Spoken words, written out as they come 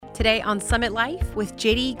Today on Summit Life with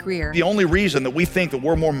JD Greear. The only reason that we think that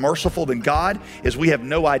we're more merciful than God is we have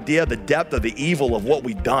no idea the depth of the evil of what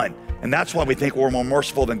we've done. And that's why we think we're more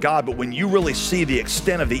merciful than God. But when you really see the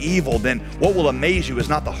extent of the evil, then what will amaze you is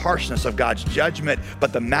not the harshness of God's judgment,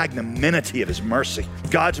 but the magnanimity of his mercy.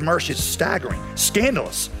 God's mercy is staggering,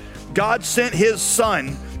 scandalous. God sent his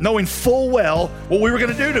son knowing full well what we were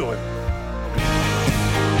going to do to him.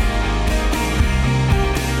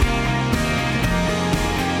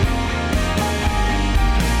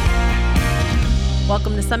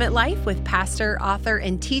 Welcome to Summit Life with pastor, author,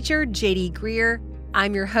 and teacher JD Greear.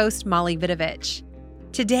 I'm your host, Molly Vidovich.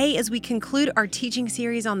 Today, as we conclude our teaching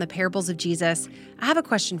series on the parables of Jesus, I have a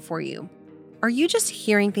question for you. Are you just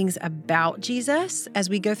hearing things about Jesus as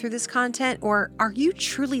we go through this content, or are you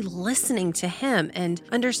truly listening to him and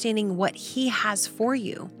understanding what he has for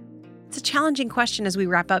you? It's a challenging question as we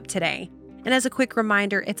wrap up today. And as a quick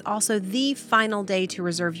reminder, it's also the final day to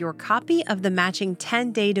reserve your copy of the matching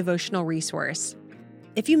 10-day devotional resource.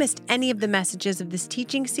 If you missed any of the messages of this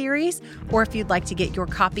teaching series, or if you'd like to get your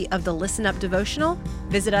copy of the Listen Up devotional,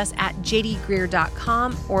 visit us at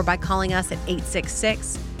jdgreear.com or by calling us at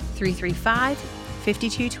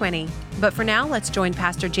 866-335-5220. But for now, let's join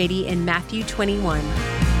Pastor JD in Matthew 21.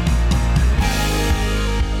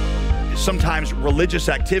 Sometimes religious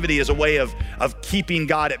activity is a way of keeping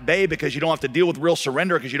God at bay because you don't have to deal with real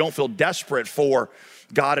surrender because you don't feel desperate for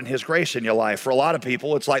God and his grace in your life. For a lot of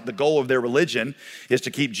people, it's like the goal of their religion is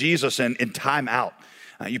to keep Jesus in time out.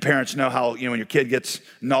 You parents know how, when your kid gets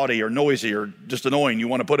naughty or noisy or just annoying, you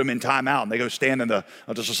want to put them in time out and they go stand in the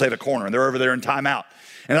corner and they're over there in time out.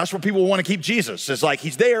 And that's where people want to keep Jesus. It's like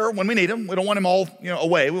he's there when we need him. We don't want him all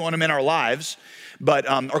away. We want him in our lives. But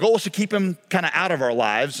our goal is to keep him kind of out of our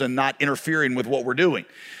lives and not interfering with what we're doing.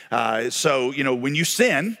 So when you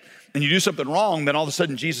sin and you do something wrong, then all of a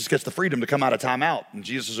sudden Jesus gets the freedom to come out of timeout. And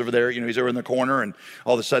Jesus is over there, he's over in the corner, and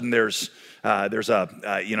all of a sudden there's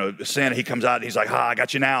a sin. He comes out and he's like, I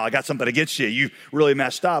got you now. I got something against you. You really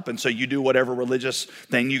messed up. And so you do whatever religious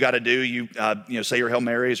thing you got to do. You say your Hail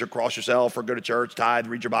Marys or cross yourself or go to church, tithe,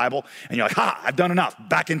 read your Bible. And you're like, I've done enough.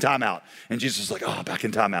 Back in timeout. And Jesus is like, back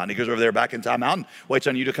in timeout. And he goes over there back in timeout and waits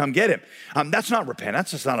on you to come get him. That's not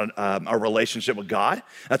repentance. It's not a relationship with God.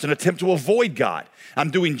 That's an attempt to avoid God.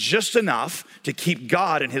 I'm doing just enough to keep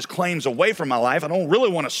God and his claims away from my life. I don't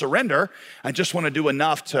really want to surrender. I just want to do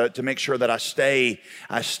enough to make sure that I stay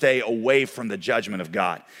away from the judgment of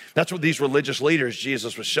God. That's what these religious leaders,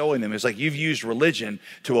 Jesus was showing them. It's like you've used religion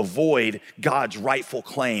to avoid God's rightful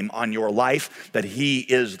claim on your life, that he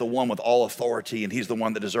is the one with all authority and he's the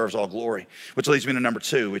one that deserves all glory. Which leads me to number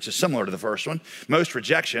 2, which is similar to the first one. Most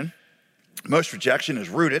rejection is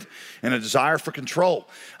rooted in a desire for control.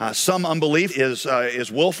 Some unbelief is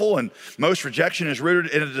willful, and most rejection is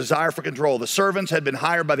rooted in a desire for control. The servants had been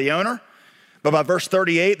hired by the owner, but by verse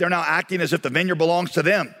 38, they're now acting as if the vineyard belongs to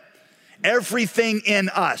them. Everything in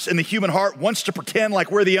us, in the human heart, wants to pretend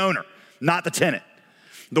like we're the owner, not the tenant.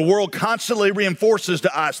 The world constantly reinforces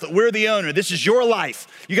to us that we're the owner. This is your life.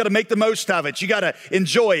 You got to make the most of it. You got to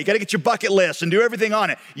enjoy it. You got to get your bucket list and do everything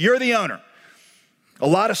on it. You're the owner. A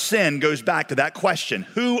lot of sin goes back to that question.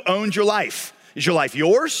 Who owns your life? Is your life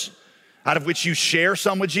yours, out of which you share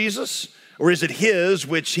some with Jesus? Or is it his,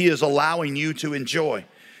 which he is allowing you to enjoy?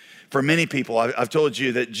 For many people, I've told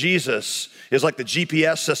you that Jesus is like the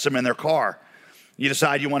GPS system in their car. You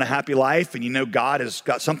decide you want a happy life and God has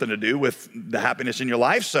got something to do with the happiness in your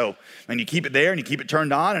life. So, and you keep it there and you keep it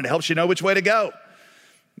turned on and it helps you know which way to go.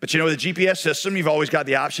 But the GPS system, you've always got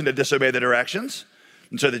the option to disobey the directions.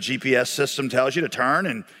 And so the GPS system tells you to turn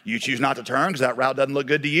and you choose not to turn because that route doesn't look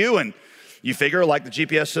good to you. And you figure, like the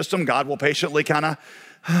GPS system, God will patiently kind of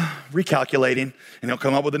recalculating and he'll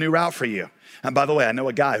come up with a new route for you. And by the way, I know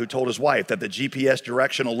a guy who told his wife that the GPS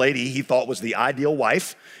directional lady he thought was the ideal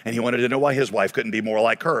wife, and he wanted to know why his wife couldn't be more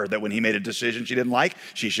like her, that when he made a decision she didn't like,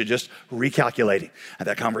 she should just recalculate it. And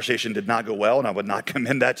that conversation did not go well, and I would not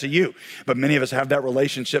commend that to you. But many of us have that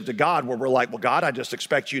relationship to God where we're like, well, God, I just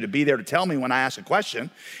expect you to be there to tell me when I ask a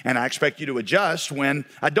question, and I expect you to adjust when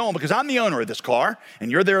I don't, because I'm the owner of this car,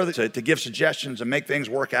 and you're there to give suggestions and make things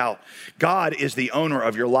work out. God is the owner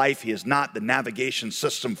of your life. He is not the navigation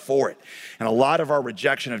system for it. And a lot of our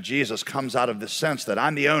rejection of Jesus comes out of this sense that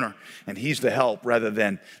I'm the owner and he's the help rather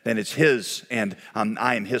than it's his and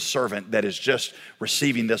I am his servant that is just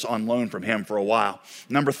receiving this on loan from him for a while.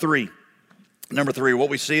 Number three, what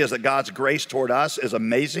we see is that God's grace toward us is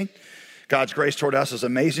amazing. God's grace toward us is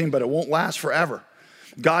amazing, but it won't last forever.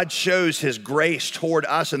 God shows his grace toward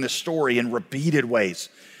us in this story in repeated ways.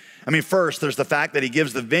 First, there's the fact that he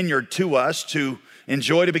gives the vineyard to us to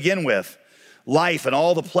enjoy to begin with. Life and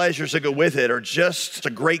all the pleasures that go with it are just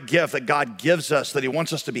a great gift that God gives us that he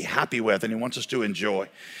wants us to be happy with and he wants us to enjoy.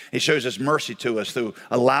 He shows his mercy to us through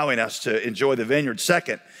allowing us to enjoy the vineyard.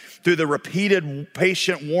 Second, through the repeated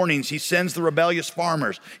patient warnings he sends the rebellious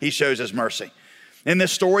farmers, he shows his mercy. In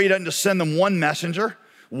this story, he doesn't just send them one messenger,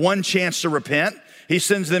 one chance to repent. He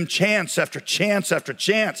sends them chance after chance after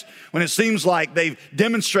chance when it seems like they've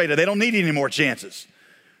demonstrated they don't need any more chances.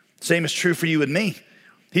 Same is true for you and me.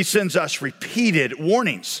 He sends us repeated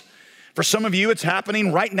warnings. For some of you, it's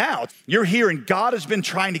happening right now. You're here and God has been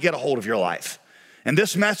trying to get a hold of your life. And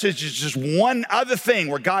this message is just one other thing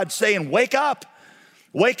where God's saying, wake up,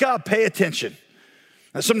 pay attention.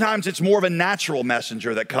 Now, sometimes it's more of a natural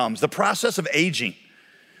messenger that comes. The process of aging.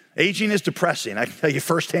 Aging is depressing, I can tell you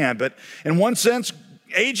firsthand, but in one sense,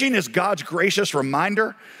 aging is God's gracious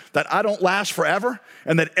reminder that I don't last forever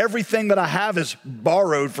and that everything that I have is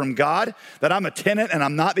borrowed from God, that I'm a tenant and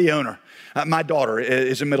I'm not the owner. My daughter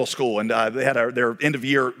is in middle school and they had their end of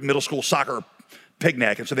year middle school soccer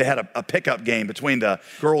picnic. And so they had a pickup game between the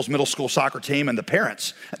girls' middle school soccer team and the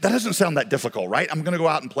parents. That doesn't sound that difficult, right? I'm gonna go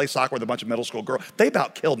out and play soccer with a bunch of middle school girls. They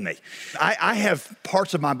about killed me. I have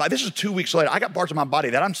parts of my body, this is 2 weeks later, I got parts of my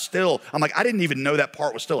body that I'm like, I didn't even know that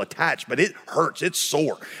part was still attached, but it hurts, it's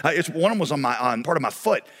sore. One of them was on part of my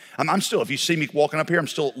foot. I'm still, if you see me walking up here, I'm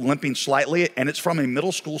still limping slightly, and it's from a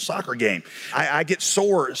middle school soccer game. I get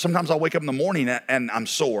sore, sometimes I'll wake up in the morning and I'm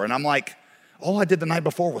sore, and I'm like, all I did the night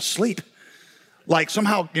before was sleep. Like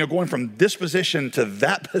somehow, going from this position to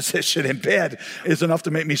that position in bed is enough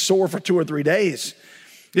to make me sore for 2 or 3 days.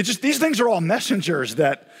 These things are all messengers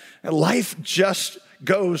that life just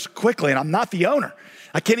goes quickly, and I'm not the owner.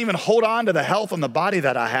 I can't even hold on to the health and the body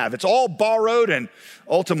that I have. It's all borrowed, and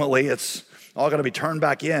ultimately it's all gonna be turned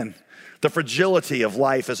back in. The fragility of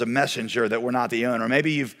life is a messenger that we're not the owner.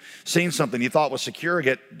 Maybe you've seen something you thought was secure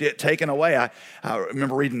get taken away. I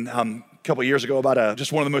remember reading a couple of years ago about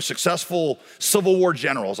just one of the most successful Civil War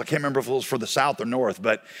generals. I can't remember if it was for the South or North,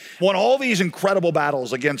 but won all these incredible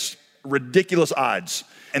battles against ridiculous odds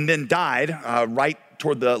and then died right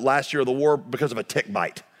toward the last year of the war because of a tick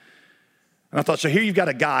bite. And I thought, so here you've got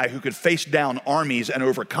a guy who could face down armies and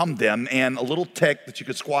overcome them, and a little tick that you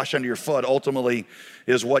could squash under your foot ultimately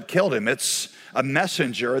is what killed him. It's a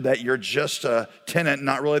messenger that you're just a tenant,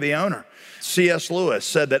 not really the owner. C.S. Lewis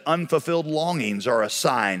said that unfulfilled longings are a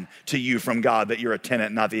sign to you from God that you're a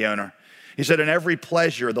tenant, not the owner. He said in every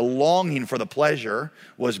pleasure, the longing for the pleasure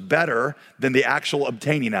was better than the actual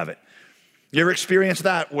obtaining of it. You ever experienced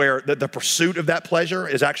that where the pursuit of that pleasure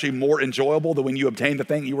is actually more enjoyable than when you obtain the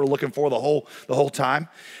thing you were looking for the whole time?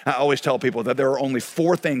 I always tell people that there are only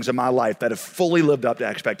 4 things in my life that have fully lived up to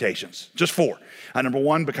expectations. Just 4. Number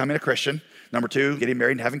 1, becoming a Christian. Number 2, getting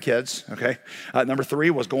married and having kids, okay? Number 3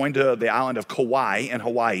 was going to the island of Kauai in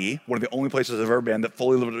Hawaii, one of the only places I've ever been that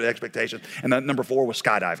fully lived up to expectations. And then number 4 was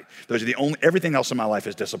skydiving. Those are everything else in my life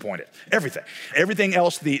is disappointed. Everything. Everything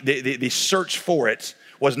else, the search for it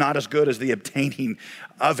was not as good as the obtaining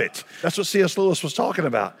of it. That's what C.S. Lewis was talking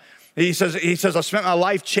about. He says, I've spent my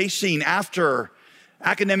life chasing after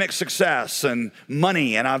academic success and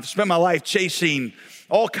money, and I've spent my life chasing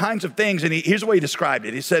all kinds of things. And here's the way he described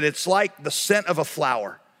it. He said, it's like the scent of a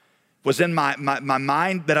flower was in my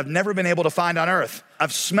mind that I've never been able to find on earth.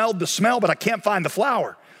 I've smelled the smell, but I can't find the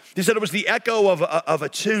flower. He said it was the echo of a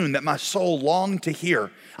tune that my soul longed to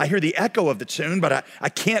hear. I hear the echo of the tune, but I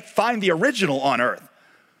can't find the original on earth.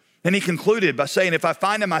 And he concluded by saying, if I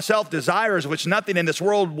find in myself desires which nothing in this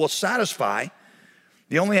world will satisfy,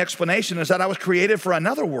 the only explanation is that I was created for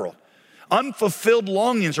another world. Unfulfilled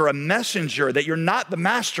longings are a messenger that you're not the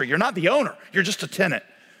master, you're not the owner, you're just a tenant.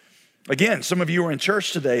 Again, some of you are in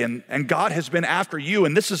church today and God has been after you,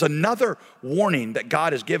 and this is another warning that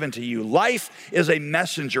God has given to you. Life is a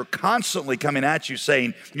messenger constantly coming at you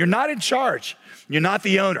saying, you're not in charge, you're not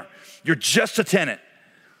the owner, you're just a tenant.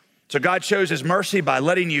 So God shows his mercy by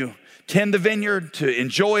letting you tend the vineyard to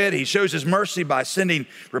enjoy it. He shows his mercy by sending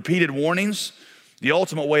repeated warnings. The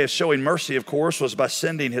ultimate way of showing mercy, of course, was by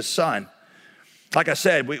sending his son. Like I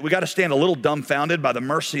said, we got to stand a little dumbfounded by the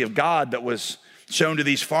mercy of God that was shown to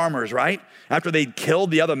these farmers, right? After they'd killed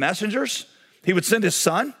the other messengers, he would send his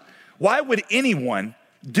son. Why would anyone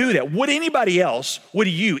do that? Would anybody else, would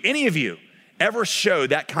you, any of you, ever show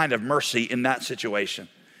that kind of mercy in that situation?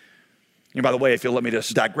 And by the way, if you'll let me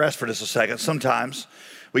just digress for just a second, sometimes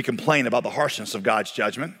we complain about the harshness of God's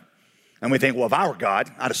judgment. And we think, well, if I were God,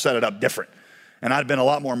 I'd have set it up different. And I'd have been a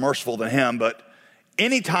lot more merciful than him. But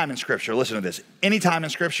any time in Scripture, listen to this, any time in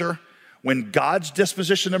Scripture when God's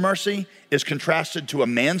disposition to mercy is contrasted to a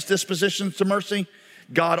man's disposition to mercy,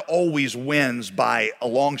 God always wins by a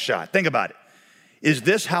long shot. Think about it. is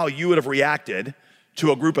this how you would have reacted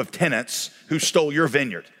to a group of tenants who stole your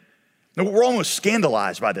vineyard? Now, we're almost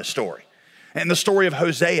scandalized by this story. And the story of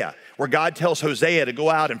Hosea, where God tells Hosea to go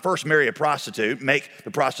out and first marry a prostitute, make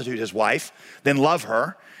the prostitute his wife, then love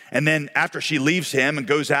her. And then after she leaves him and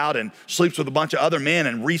goes out and sleeps with a bunch of other men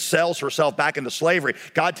and resells herself back into slavery,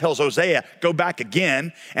 God tells Hosea, go back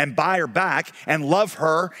again and buy her back and love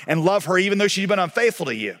her even though she's been unfaithful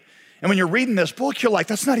to you. And when you're reading this book, you're like,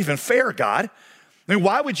 that's not even fair, God. I mean,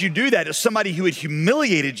 why would you do that to somebody who had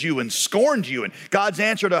humiliated you and scorned you? And God's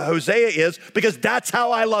answer to Hosea is, because that's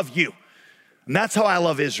how I love you. And that's how I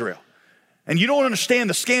love Israel. And you don't understand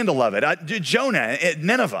the scandal of it. Jonah at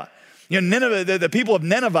Nineveh. Nineveh, the people of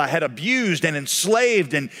Nineveh had abused and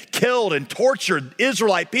enslaved and killed and tortured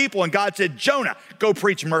Israelite people. And God said, Jonah, go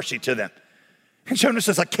preach mercy to them. And Jonah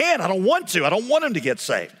says, I can't. I don't want to. I don't want them to get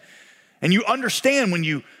saved. And you understand when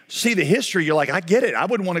you see the history, you're like, I get it. I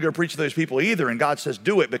wouldn't want to go preach to those people either. And God says,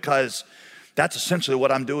 do it, because that's essentially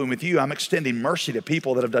what I'm doing with you. I'm extending mercy to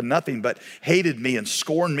people that have done nothing but hated me and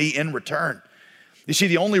scorned me in return. You see,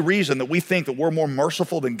 the only reason that we think that we're more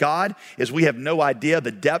merciful than God is we have no idea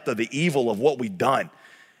the depth of the evil of what we've done.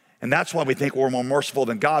 And that's why we think we're more merciful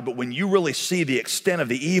than God. But when you really see the extent of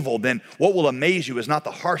the evil, then what will amaze you is not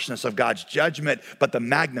the harshness of God's judgment, but the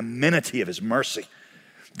magnanimity of his mercy.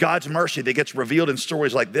 God's mercy that gets revealed in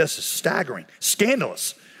stories like this is staggering,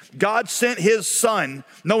 scandalous. God sent his son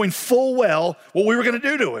knowing full well what we were going to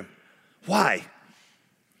do to him. Why?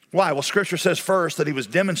 Why? Well, Scripture says first that he was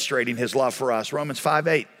demonstrating his love for us. Romans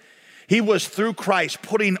 5:8. He was through Christ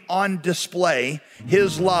putting on display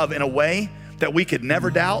his love in a way that we could never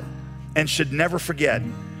doubt and should never forget.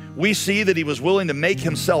 We see that he was willing to make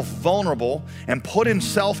himself vulnerable and put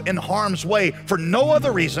himself in harm's way for no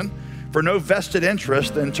other reason, for no vested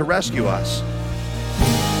interest than to rescue us.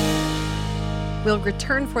 We'll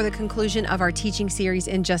return for the conclusion of our teaching series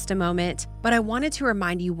in just a moment, but I wanted to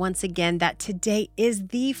remind you once again that today is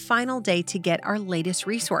the final day to get our latest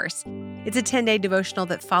resource. It's a 10-day devotional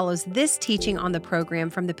that follows this teaching on the program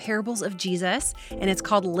from the parables of Jesus, and it's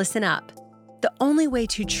called Listen Up. The only way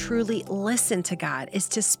to truly listen to God is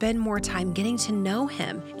to spend more time getting to know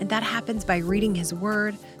him, and that happens by reading his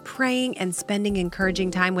word, praying, and spending encouraging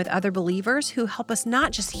time with other believers who help us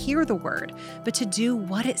not just hear the word, but to do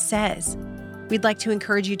what it says. We'd like to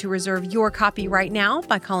encourage you to reserve your copy right now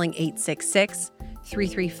by calling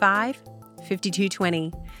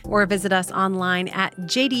 866-335-5220 or visit us online at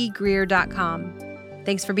jdgreer.com.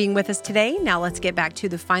 Thanks for being with us today. Now let's get back to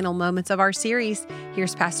the final moments of our series.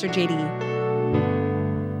 Here's Pastor JD.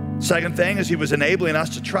 Second thing is he was enabling us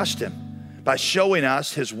to trust him by showing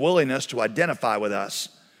us his willingness to identify with us.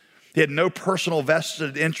 He had no personal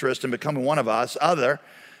vested interest in becoming one of us other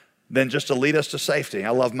than just to lead us to safety.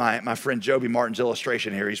 I love my friend Joby Martin's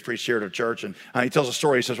illustration here. He's preached here at a church, and he tells a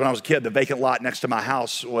story. He says, when I was a kid, the vacant lot next to my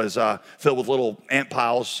house was filled with little ant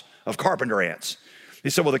piles of carpenter ants. He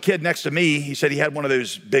said, well, the kid next to me, he said he had one of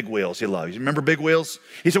those big wheels he loved. You remember big wheels?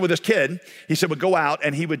 He said, with this kid, he said, would go out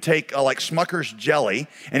and he would take like Smucker's jelly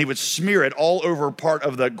and he would smear it all over part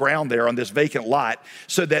of the ground there on this vacant lot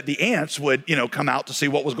so that the ants would, come out to see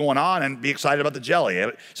what was going on and be excited about the jelly. He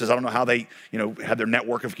says, I don't know how they, had their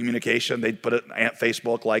network of communication. They'd put it on Ant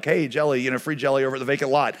Facebook like, hey, jelly, free jelly over at the vacant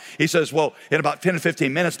lot. He says, well, in about 10 to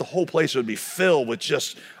 15 minutes, the whole place would be filled with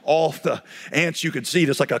just all the ants you could see,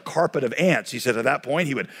 just like a carpet of ants. He said at that point,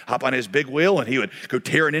 he would hop on his big wheel and he would go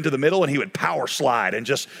tearing into the middle and he would power slide and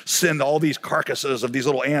just send all these carcasses of these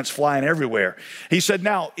little ants flying everywhere. He said,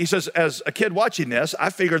 as a kid watching this, I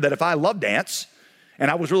figured that if I loved ants and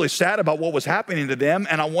I was really sad about what was happening to them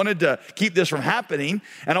and I wanted to keep this from happening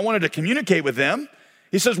and I wanted to communicate with them,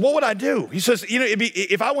 he says, what would I do? He says,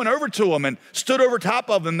 if I went over to them and stood over top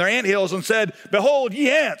of them, their anthills, and said, behold, ye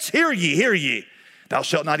ants, hear ye, hear ye. Thou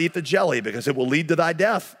shalt not eat the jelly because it will lead to thy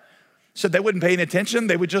death. Said they wouldn't pay any attention.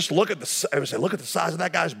 They would just look at the size of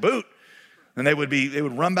that guy's boot. And they would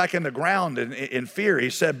run back in the ground in fear. He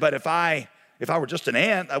said, but if I were just an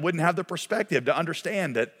ant, I wouldn't have the perspective to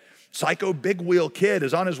understand that psycho big wheel kid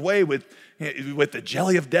is on his way with the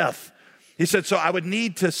jelly of death. He said, so I would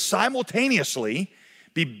need to simultaneously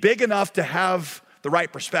be big enough to have the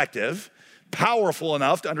right perspective, powerful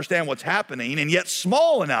enough to understand what's happening, and yet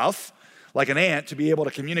small enough like an ant to be able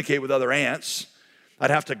to communicate with other ants. I'd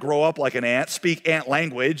have to grow up like an ant, speak ant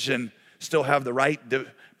language, and still have the right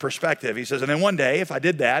perspective. He says, and then one day, if I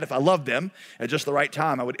did that, if I loved them at just the right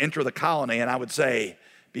time, I would enter the colony and I would say,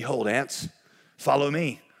 behold, ants, follow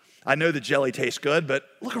me. I know the jelly tastes good, but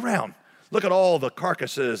look around. Look at all the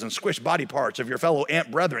carcasses and squished body parts of your fellow ant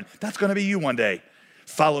brethren. That's going to be you one day.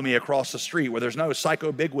 follow me across the street where there's no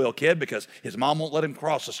psycho big wheel kid because his mom won't let him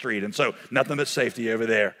cross the street. And so nothing but safety over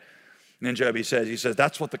there. And then Joby says, he says,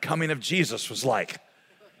 that's what the coming of Jesus was like.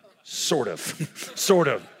 Sort of, sort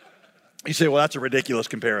of. You say, well, that's a ridiculous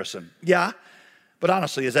comparison. Yeah, but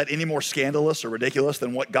honestly, is that any more scandalous or ridiculous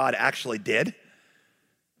than what God actually did?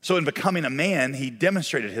 So in becoming a man, he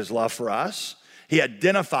demonstrated his love for us. He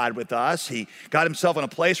identified with us. He got himself in a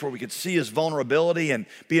place where we could see his vulnerability and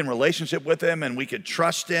be in relationship with him, and we could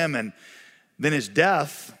trust him. And then his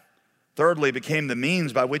death, thirdly, became the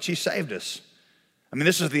means by which he saved us. I mean,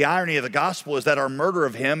 this is the irony of the gospel, is that our murder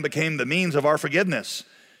of him became the means of our forgiveness,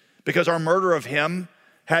 because our murder of him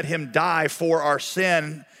had him die for our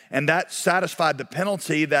sin, and that satisfied the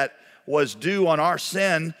penalty that was due on our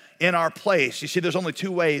sin in our place. You see, there's only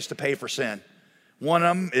two ways to pay for sin. One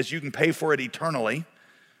of them is you can pay for it eternally,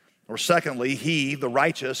 or secondly, he, the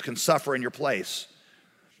righteous, can suffer in your place.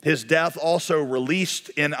 His death also released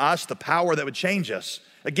in us the power that would change us.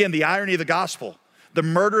 Again, the irony of the gospel. The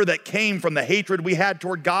murder that came from the hatred we had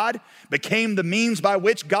toward God became the means by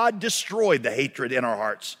which God destroyed the hatred in our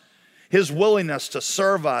hearts. His willingness to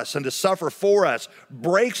serve us and to suffer for us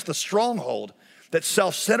breaks the stronghold that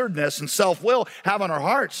self-centeredness and self-will have on our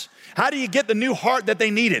hearts. How do you get the new heart that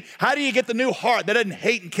they needed? How do you get the new heart that doesn't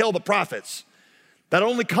hate and kill the prophets? That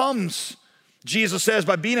only comes, Jesus says,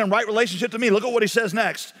 by being in right relationship to me. Look at what he says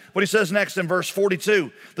next. What he says next in verse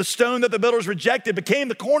 42. The stone that the builders rejected became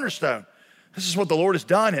the cornerstone. This is what the Lord has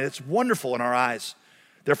done, and it's wonderful in our eyes.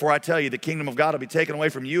 Therefore, I tell you, the kingdom of God will be taken away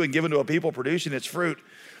from you and given to a people producing its fruit.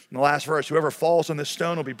 In the last verse, whoever falls on this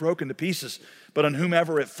stone will be broken to pieces, but on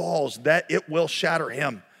whomever it falls, that it will shatter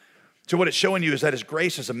him. So what it's showing you is that his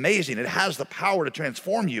grace is amazing. It has the power to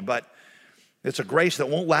transform you, but it's a grace that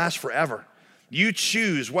won't last forever. You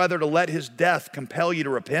choose whether to let his death compel you to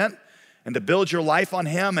repent and to build your life on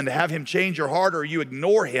him and to have him change your heart, or you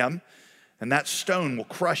ignore him, and that stone will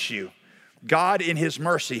crush you. God, in his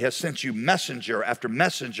mercy, has sent you messenger after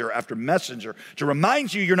messenger after messenger to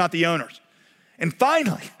remind you you're not the owners. And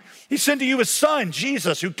finally, he sent to you his son,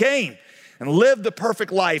 Jesus, who came and lived the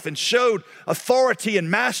perfect life and showed authority and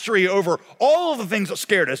mastery over all of the things that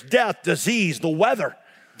scared us: death, disease, the weather,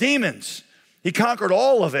 demons. He conquered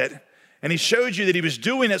all of it, and he showed you that he was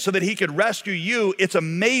doing it so that he could rescue you. It's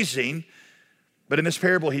amazing. But in this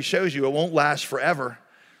parable, he shows you it won't last forever.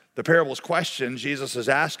 The parable's question Jesus is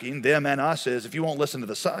asking them and us is, if you won't listen to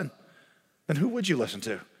the Son, then who would you listen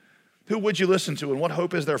to? Who would you listen to, and what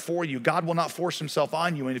hope is there for you? God will not force himself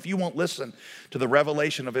on you, and if you won't listen to the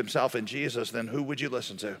revelation of himself in Jesus, then who would you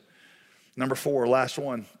listen to? Number 4, last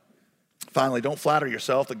one. Finally, don't flatter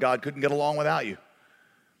yourself that God couldn't get along without you.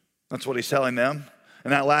 That's what he's telling them.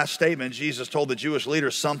 In that last statement, Jesus told the Jewish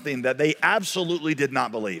leaders something that they absolutely did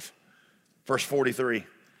not believe. Verse 43.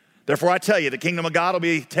 Therefore, I tell you, the kingdom of God will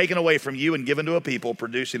be taken away from you and given to a people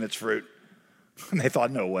producing its fruit. And they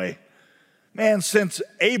thought, no way. Man, since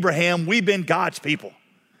Abraham, we've been God's people.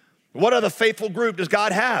 What other faithful group does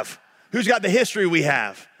God have? Who's got the history we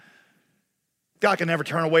have? God can never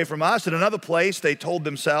turn away from us. In another place, they told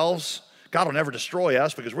themselves, God will never destroy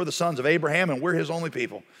us because we're the sons of Abraham and we're his only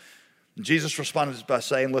people. And Jesus responded by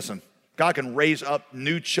saying, listen, God can raise up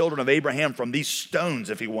new children of Abraham from these stones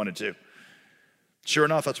if he wanted to. Sure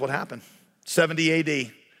enough, that's what happened. 70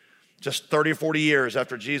 AD, just 30 or 40 years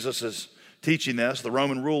after Jesus is teaching this, the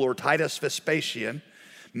Roman ruler Titus Vespasian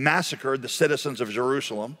massacred the citizens of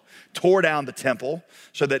Jerusalem, tore down the temple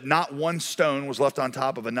so that not one stone was left on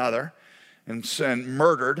top of another, and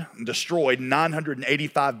murdered and destroyed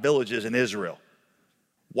 985 villages in Israel.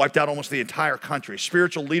 Wiped out almost the entire country.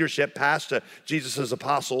 Spiritual leadership passed to Jesus'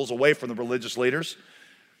 apostles away from the religious leaders.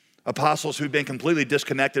 Apostles who'd been completely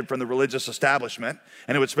disconnected from the religious establishment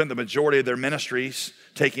and who had spent the majority of their ministries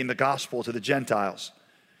taking the gospel to the Gentiles.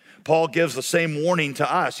 Paul gives the same warning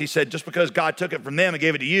to us. He said, just because God took it from them and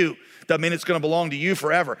gave it to you, doesn't mean it's going to belong to you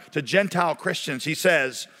forever. To Gentile Christians, he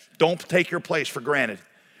says, don't take your place for granted.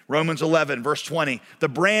 Romans 11, verse 20, the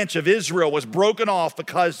branch of Israel was broken off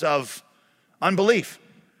because of unbelief.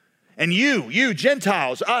 And you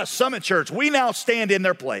Gentiles, us, Summit Church, we now stand in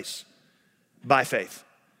their place by faith.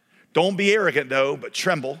 Don't be arrogant, though, but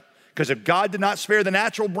tremble, because if God did not spare the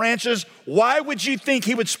natural branches, why would you think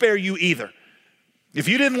he would spare you either? If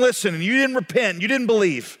you didn't listen and you didn't repent and you didn't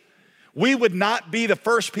believe, we would not be the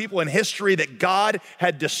first people in history that God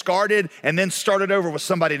had discarded and then started over with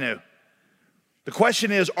somebody new. The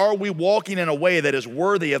question is, are we walking in a way that is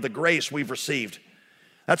worthy of the grace we've received?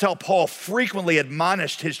 That's how Paul frequently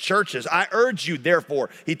admonished his churches. I urge you, therefore,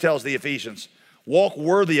 he tells the Ephesians, walk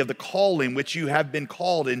worthy of the calling which you have been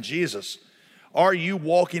called in Jesus. Are you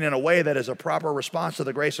walking in a way that is a proper response to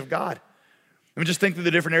the grace of God? I mean, just think through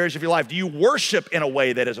the different areas of your life. Do you worship in a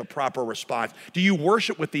way that is a proper response? Do you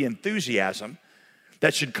worship with the enthusiasm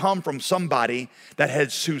that should come from somebody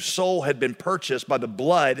whose soul had been purchased by the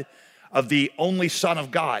blood of the only Son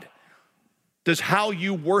of God? Does how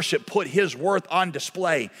you worship put his worth on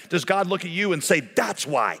display? Does God look at you and say, that's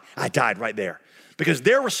why I died right there? Because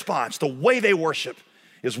their response, the way they worship,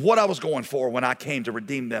 is what I was going for when I came to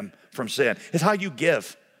redeem them from sin. It's how you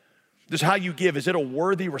give. Just how you give. Is it a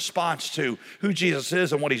worthy response to who Jesus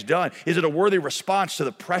is and what he's done? Is it a worthy response to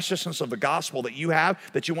the preciousness of the gospel that you have,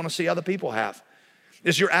 that you want to see other people have?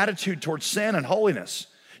 Is your attitude towards sin and holiness?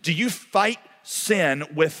 Do you fight sin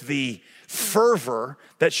with the fervor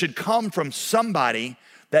that should come from somebody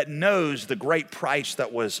that knows the great price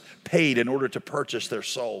that was paid in order to purchase their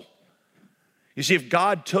soul? You see, if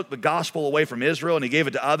God took the gospel away from Israel and he gave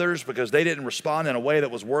it to others because they didn't respond in a way that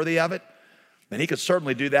was worthy of it, then he could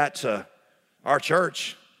certainly do that to our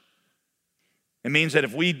church. It means that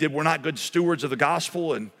if we're not good stewards of the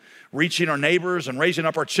gospel and reaching our neighbors and raising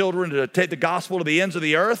up our children to take the gospel to the ends of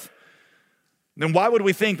the earth, then why would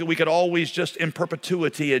we think that we could always just in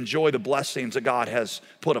perpetuity enjoy the blessings that God has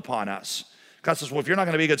put upon us? God says, well, if you're not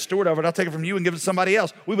going to be a good steward of it, I'll take it from you and give it to somebody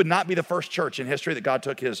else. We would not be the first church in history that God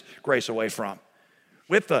took his grace away from.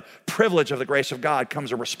 With the privilege of the grace of God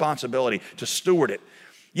comes a responsibility to steward it.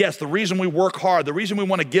 Yes, the reason we work hard, the reason we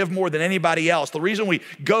want to give more than anybody else, the reason we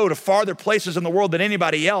go to farther places in the world than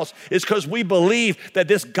anybody else is because we believe that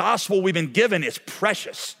this gospel we've been given is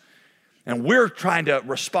precious. And we're trying to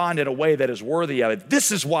respond in a way that is worthy of it.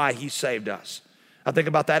 This is why he saved us. I think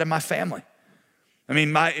about that in my family. I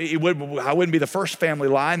mean, I wouldn't be the first family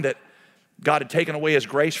line that God had taken away his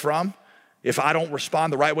grace from if I don't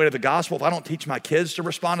respond the right way to the gospel, if I don't teach my kids to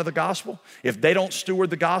respond to the gospel, if they don't steward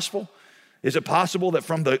the gospel. Is it possible that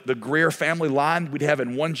from the Greer family line, we'd have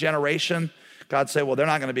in one generation, God say, well, they're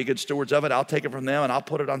not going to be good stewards of it. I'll take it from them and I'll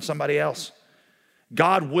put it on somebody else.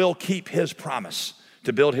 God will keep his promise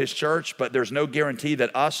to build his church, but there's no guarantee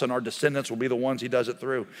that us and our descendants will be the ones he does it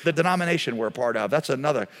through. The denomination we're a part of, that's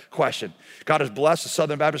another question. God has blessed the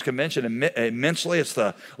Southern Baptist Convention immensely. It's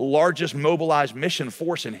the largest mobilized mission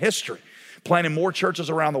force in history, planting more churches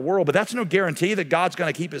around the world, but that's no guarantee that God's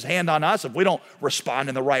going to keep his hand on us if we don't respond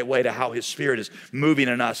in the right way to how his Spirit is moving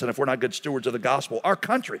in us and if we're not good stewards of the gospel. Our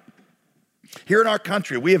country, here in our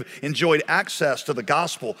country, we have enjoyed access to the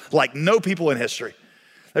gospel like no people in history.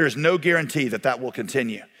 There is no guarantee that that will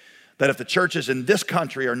continue. That if the churches in this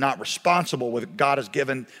country are not responsible with what God has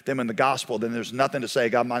given them in the gospel, then there's nothing to say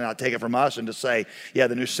God might not take it from us and to say, yeah,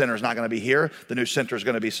 the new center is not going to be here. The new center is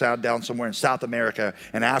going to be down somewhere in South America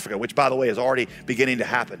and Africa, which, by the way, is already beginning to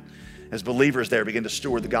happen as believers there begin to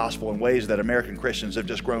steward the gospel in ways that American Christians have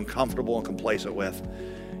just grown comfortable and complacent with.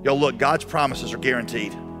 Yo, look, God's promises are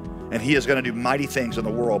guaranteed, and he is going to do mighty things in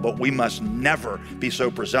the world, but we must never be so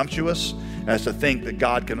presumptuous as to think that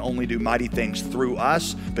God can only do mighty things through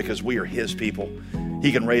us because we are his people.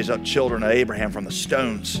 He can raise up children of Abraham from the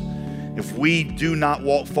stones. If we do not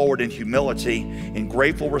walk forward in humility, in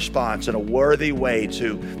grateful response, in a worthy way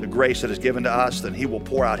to the grace that is given to us, then he will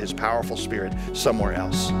pour out his powerful Spirit somewhere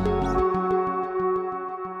else.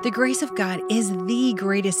 The grace of God is the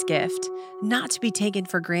greatest gift, not to be taken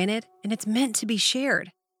for granted, and it's meant to be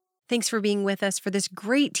shared. Thanks for being with us for this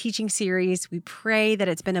great teaching series. We pray that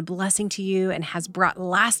it's been a blessing to you and has brought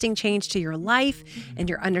lasting change to your life and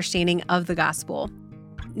your understanding of the gospel.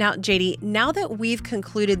 Now, JD, now that we've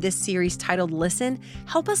concluded this series titled Listen,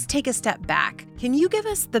 help us take a step back. Can you give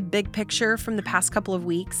us the big picture from the past couple of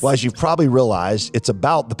weeks? Well, as you've probably realized, it's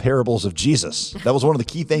about the parables of Jesus. That was one of the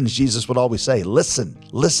key things Jesus would always say. Listen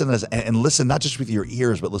and listen not just with your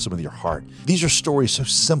ears, but listen with your heart. These are stories so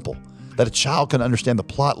simple that a child can understand the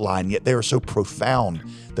plot line, yet they are so profound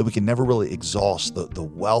that we can never really exhaust the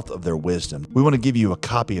wealth of their wisdom. We want to give you a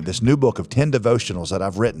copy of this new book of 10 devotionals that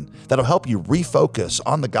I've written that'll help you refocus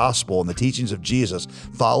on the gospel and the teachings of Jesus,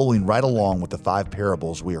 following right along with the 5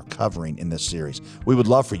 parables we are covering in this series. We would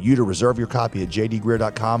love for you to reserve your copy at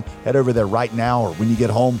jdgreer.com. Head over there right now or when you get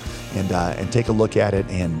home and take a look at it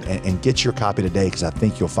and get your copy today, because I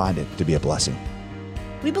think you'll find it to be a blessing.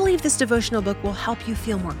 We believe this devotional book will help you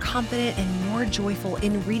feel more confident and more joyful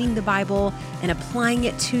in reading the Bible and applying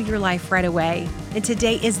it to your life right away. And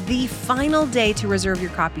today is the final day to reserve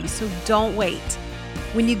your copy, so don't wait.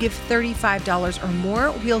 When you give $35 or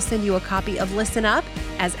more, we'll send you a copy of Listen Up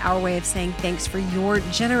as our way of saying thanks for your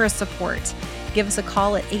generous support. Give us a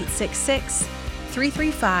call at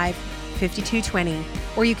 866-335-5220,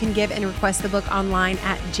 or you can give and request the book online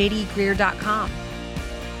at jdgreer.com.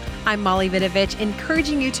 I'm Molly Vidovich,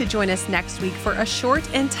 encouraging you to join us next week for a short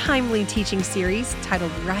and timely teaching series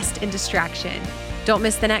titled Rest and Distraction. Don't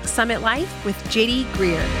miss the next Summit Life with JD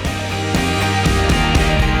Greear.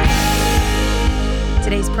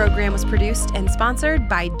 Today's program was produced and sponsored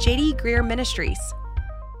by JD Greear Ministries.